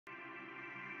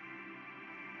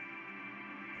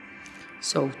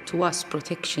So to us,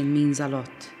 protection means a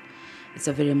lot. It's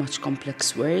a very much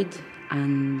complex word,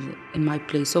 and in my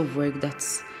place of work,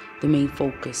 that's the main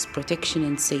focus: protection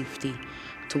and safety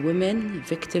to women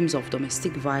victims of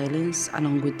domestic violence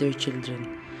along with their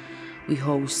children. We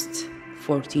host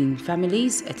 14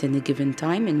 families at any given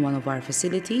time in one of our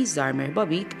facilities, Dar Merhba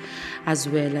Bik, as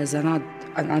well as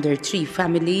another 3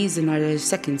 families in our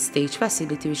second stage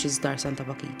facility, which is Dar Santa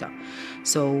Paquita.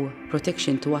 So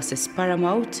protection to us is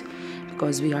paramount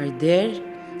because we are there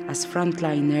as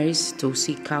frontliners to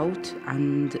seek out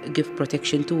and give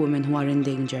protection to women who are in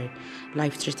danger.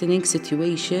 Life-threatening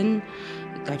situations,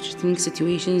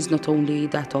 not only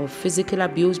that of physical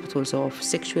abuse, but also of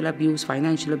sexual abuse,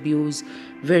 financial abuse,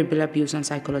 verbal abuse, and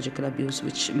psychological abuse,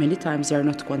 which many times are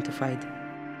not quantified.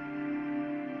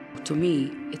 To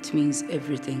me, it means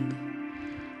everything.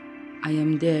 I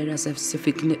am there as a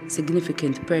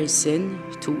significant person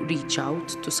to reach out,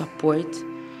 to support,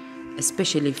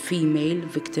 especially female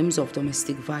victims of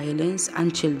domestic violence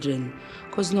and children,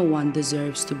 because no one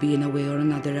deserves to be in a way or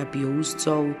another abused.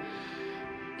 So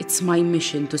it's my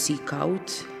mission to seek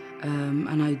out,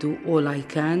 and I do all I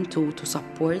can to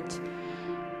support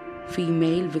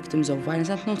female victims of violence,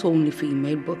 and not only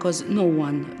female, because no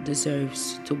one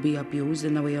deserves to be abused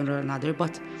in a way or another,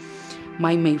 but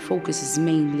my main focus is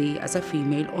mainly as a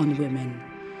female on women.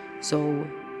 So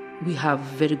we have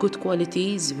very good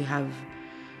qualities, we have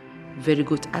very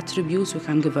good attributes, we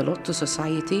can give a lot to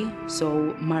society.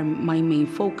 So my main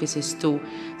focus is to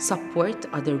support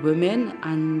other women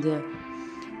and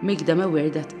make them aware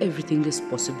that everything is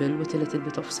possible. With a little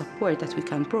bit of support that we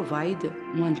can provide,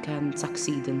 one can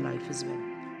succeed in life as well.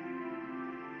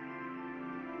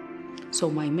 So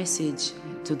my message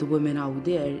to the women out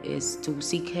there is to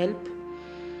seek help.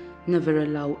 Never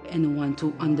allow anyone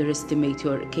to underestimate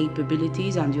your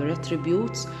capabilities and your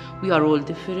attributes. We are all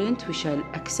different. We shall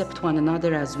accept one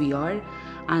another as we are,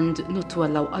 and not to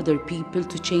allow other people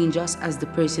to change us as the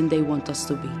person they want us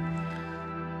to be.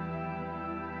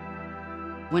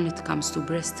 When it comes to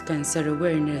breast cancer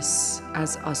awareness,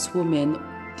 as us women,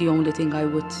 the only thing I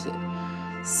would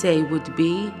say would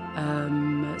be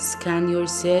scan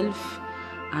yourself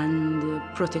and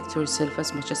protect yourself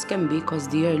as much as can be, because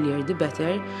the earlier the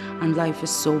better, and life is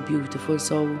so beautiful.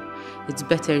 So it's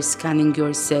better scanning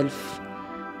yourself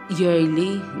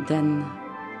yearly than,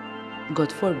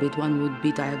 God forbid, one would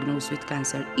be diagnosed with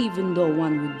cancer. Even though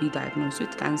one would be diagnosed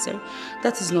with cancer,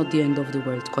 that is not the end of the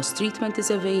world, because treatment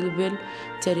is available,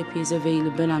 therapy is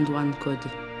available, and one could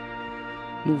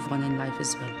move on in life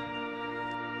as well.